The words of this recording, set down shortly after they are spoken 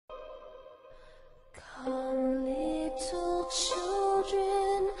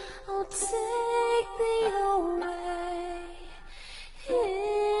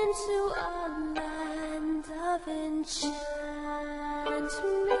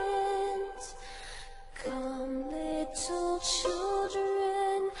Come, little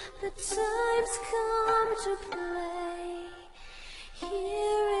children, the time's come to play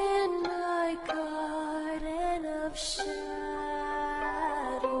here in my garden of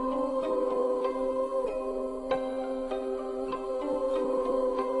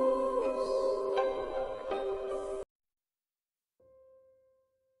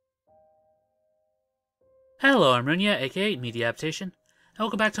Hello, I'm Runya, aka Media Adaptation, and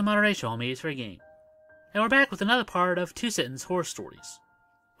welcome back to Moderation All Media's Fair Game. And we're back with another part of Two Sentence Horror Stories.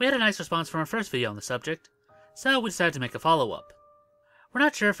 We had a nice response from our first video on the subject, so we decided to make a follow-up. We're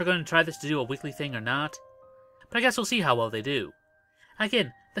not sure if we're going to try this to do a weekly thing or not, but I guess we'll see how well they do.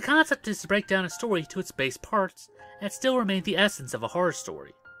 Again, the concept is to break down a story to its base parts, and still remain the essence of a horror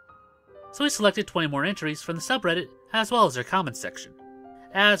story. So we selected 20 more entries from the subreddit, as well as their comments section,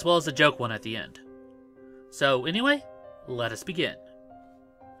 as well as the joke one at the end. So anyway, let us begin.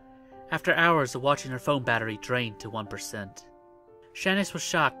 After hours of watching her phone battery drain to 1%, Shanice was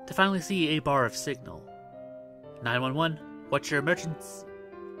shocked to finally see a bar of signal. 911, what's your emergency?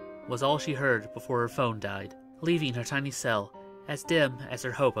 Was all she heard before her phone died, leaving her tiny cell as dim as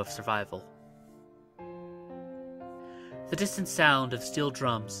her hope of survival. The distant sound of steel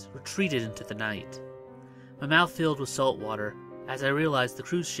drums retreated into the night. My mouth filled with salt water as I realized the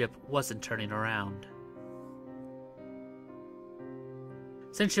cruise ship wasn't turning around.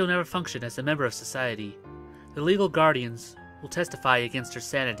 Since she'll never function as a member of society, the legal guardians will testify against her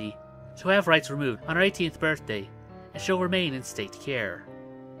sanity. She'll have rights removed on her 18th birthday, and she'll remain in state care.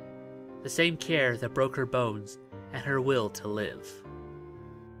 The same care that broke her bones and her will to live.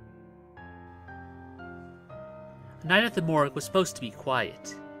 The night at the morgue was supposed to be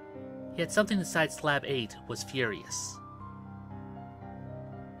quiet, yet something inside Slab 8 was furious.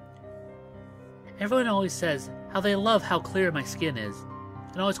 Everyone always says how they love how clear my skin is,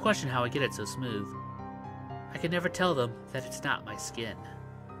 and always question how I get it so smooth. I can never tell them that it's not my skin.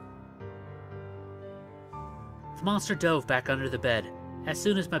 The monster dove back under the bed as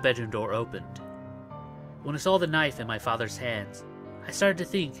soon as my bedroom door opened. When I saw the knife in my father's hands, I started to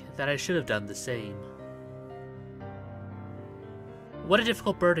think that I should have done the same. What a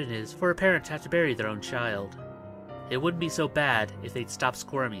difficult burden it is for a parent to have to bury their own child. It wouldn't be so bad if they'd stop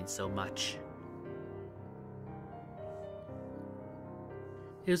squirming so much.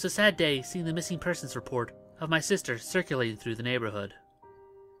 It was a sad day seeing the missing persons report of my sister circulating through the neighborhood.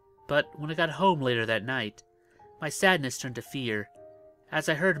 But when I got home later that night, my sadness turned to fear as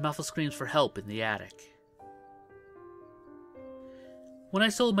I heard muffled screams for help in the attic. When I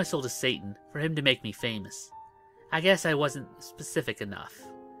sold my soul to Satan for him to make me famous, I guess I wasn't specific enough.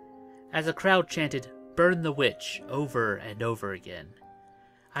 As a crowd chanted, "Burn the witch," over and over again,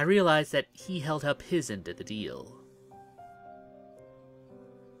 I realized that he held up his end of the deal.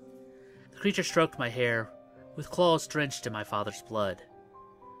 The creature stroked my hair, with claws drenched in my father's blood.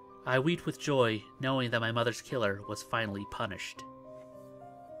 I wept with joy, knowing that my mother's killer was finally punished.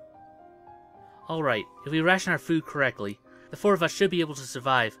 Alright, if we ration our food correctly, the 4 of us should be able to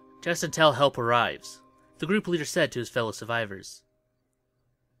survive just until help arrives, the group leader said to his fellow survivors.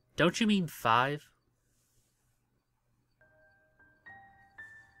 Don't you mean 5?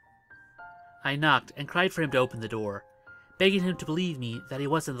 I knocked and cried for him to open the door, begging him to believe me that he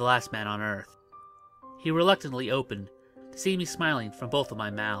wasn't the last man on Earth. He reluctantly opened, to see me smiling from both of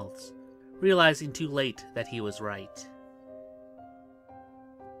my mouths, realizing too late that he was right.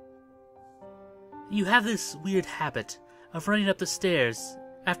 You have this weird habit of running up the stairs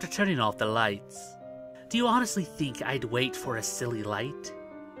after turning off the lights. Do you honestly think I'd wait for a silly light?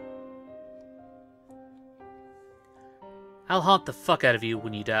 I'll haunt the fuck out of you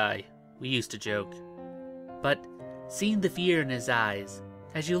when you die, we used to joke. But seeing the fear in his eyes,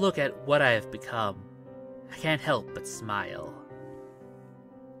 as you look at what I have become, I can't help but smile.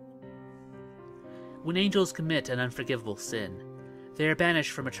 When angels commit an unforgivable sin, they are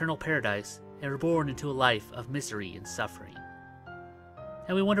banished from eternal paradise and reborn into a life of misery and suffering.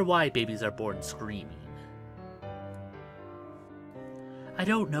 And we wonder why babies are born screaming. I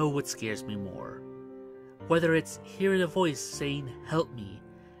don't know what scares me more, whether it's hearing a voice saying "help me"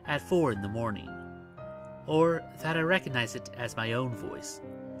 at 4 in the morning, or that I recognize it as my own voice,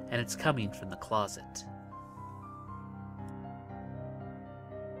 and it's coming from the closet.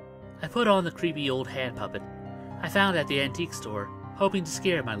 I put on the creepy old hand puppet I found at the antique store, hoping to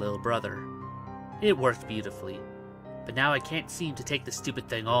scare my little brother. It worked beautifully, but now I can't seem to take the stupid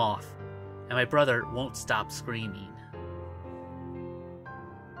thing off, and my brother won't stop screaming.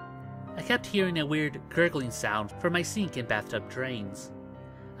 I kept hearing a weird gurgling sound from my sink and bathtub drains.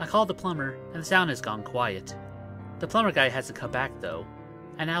 I called the plumber, and the sound has gone quiet. The plumber guy hasn't come back though,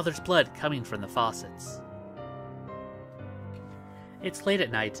 and now there's blood coming from the faucets. It's late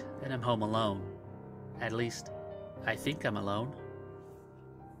at night, and I'm home alone. At least, I think I'm alone.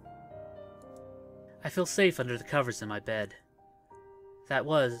 I feel safe under the covers in my bed. That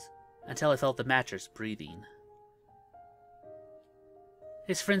was, until I felt the mattress breathing.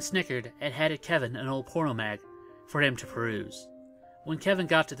 His friend snickered and handed Kevin an old porno mag for him to peruse. When Kevin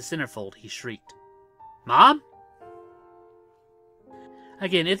got to the centerfold, he shrieked, "Mom?"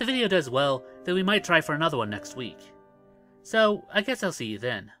 Again, if the video does well, then we might try for another one next week. So, I guess I'll see you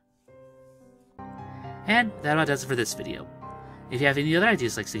then. And that about does it for this video. If you have any other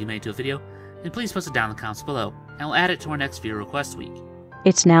ideas like seeing made into a video, then please post it down in the comments below, and we'll add it to our next viewer request week.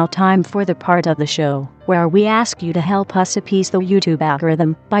 It's now time for the part of the show where we ask you to help us appease the YouTube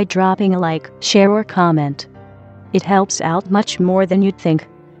algorithm by dropping a like, share, or comment. It helps out much more than you'd think.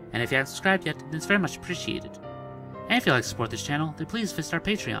 And if you haven't subscribed yet, then it's very much appreciated. And if you'd like to support this channel, then please visit our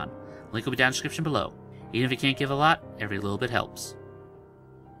Patreon. Link will be down in the description below. Even if you can't give a lot, every little bit helps.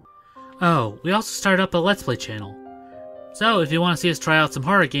 Oh, we also started up a Let's Play channel. So if you want to see us try out some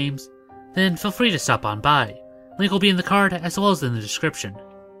horror games, then feel free to stop on by. Link will be in the card as well as in the description.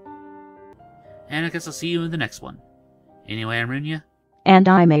 And I guess I'll see you in the next one. Anyway, I'm Runya. And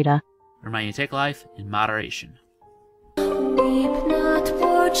I'm Ada. Reminding you to take life in moderation. Weep not,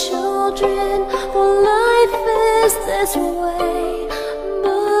 poor children, for life is this way,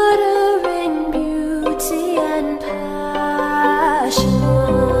 murdering beauty and passion.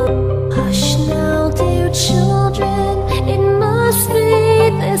 Hush now, dear children, it must be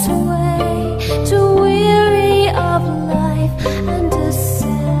this way.